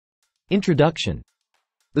Introduction.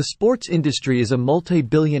 The sports industry is a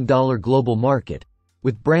multi-billion-dollar global market,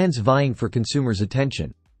 with brands vying for consumers'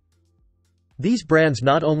 attention. These brands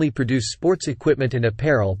not only produce sports equipment and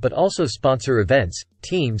apparel but also sponsor events,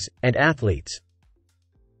 teams, and athletes.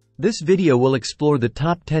 This video will explore the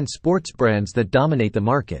top 10 sports brands that dominate the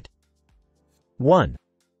market. 1.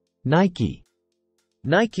 Nike.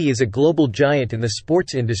 Nike is a global giant in the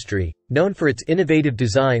sports industry, known for its innovative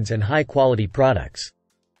designs and high-quality products.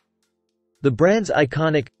 The brand's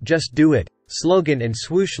iconic, "Just Do It" slogan and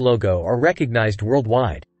swoosh logo are recognized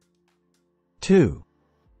worldwide. 2.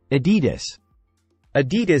 Adidas.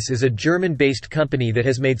 Adidas is a German-based company that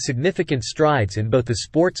has made significant strides in both the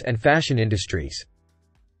sports and fashion industries.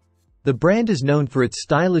 The brand is known for its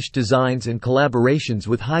stylish designs and collaborations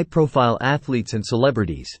with high-profile athletes and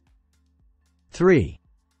celebrities. 3.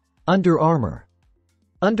 Under Armour.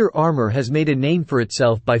 Under Armour has made a name for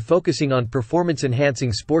itself by focusing on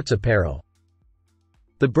performance-enhancing sports apparel.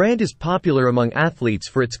 The brand is popular among athletes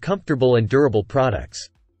for its comfortable and durable products.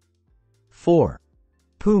 4.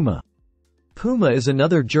 Puma. Puma is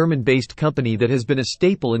another German-based company that has been a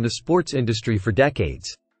staple in the sports industry for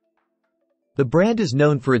decades. The brand is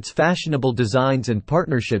known for its fashionable designs and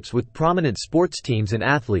partnerships with prominent sports teams and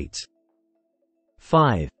athletes.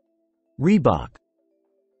 5. Reebok.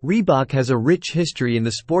 Reebok has a rich history in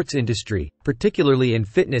the sports industry, particularly in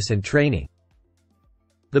fitness and training.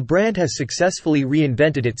 The brand has successfully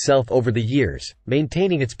reinvented itself over the years,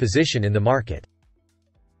 maintaining its position in the market.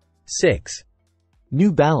 6.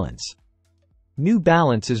 New Balance. New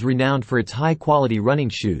Balance is renowned for its high-quality running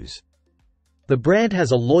shoes. The brand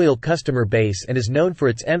has a loyal customer base and is known for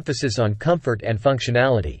its emphasis on comfort and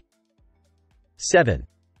functionality. 7.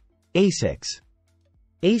 ASICS.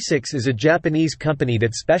 ASICS is a Japanese company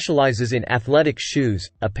that specializes in athletic shoes,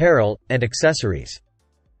 apparel, and accessories.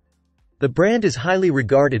 The brand is highly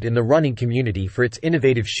regarded in the running community for its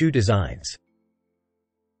innovative shoe designs.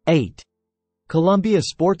 8. Columbia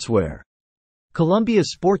Sportswear. Columbia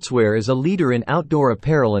Sportswear is a leader in outdoor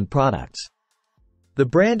apparel and products. The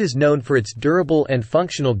brand is known for its durable and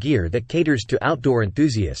functional gear that caters to outdoor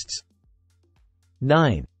enthusiasts.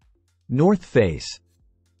 9. North Face.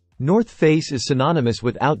 North Face is synonymous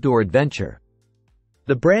with outdoor adventure.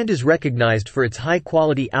 The brand is recognized for its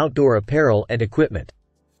high-quality outdoor apparel and equipment.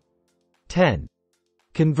 10.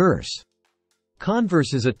 Converse.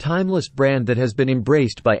 Converse is a timeless brand that has been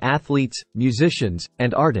embraced by athletes, musicians,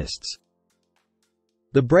 and artists.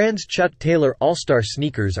 The brand's Chuck Taylor All-Star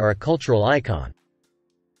sneakers are a cultural icon.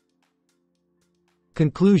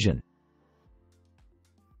 Conclusion.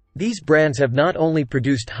 These brands have not only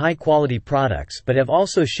produced high-quality products but have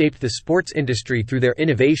also shaped the sports industry through their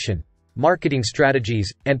innovation, marketing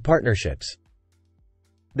strategies, and partnerships.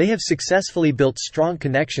 They have successfully built strong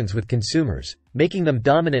connections with consumers, making them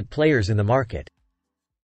dominant players in the market.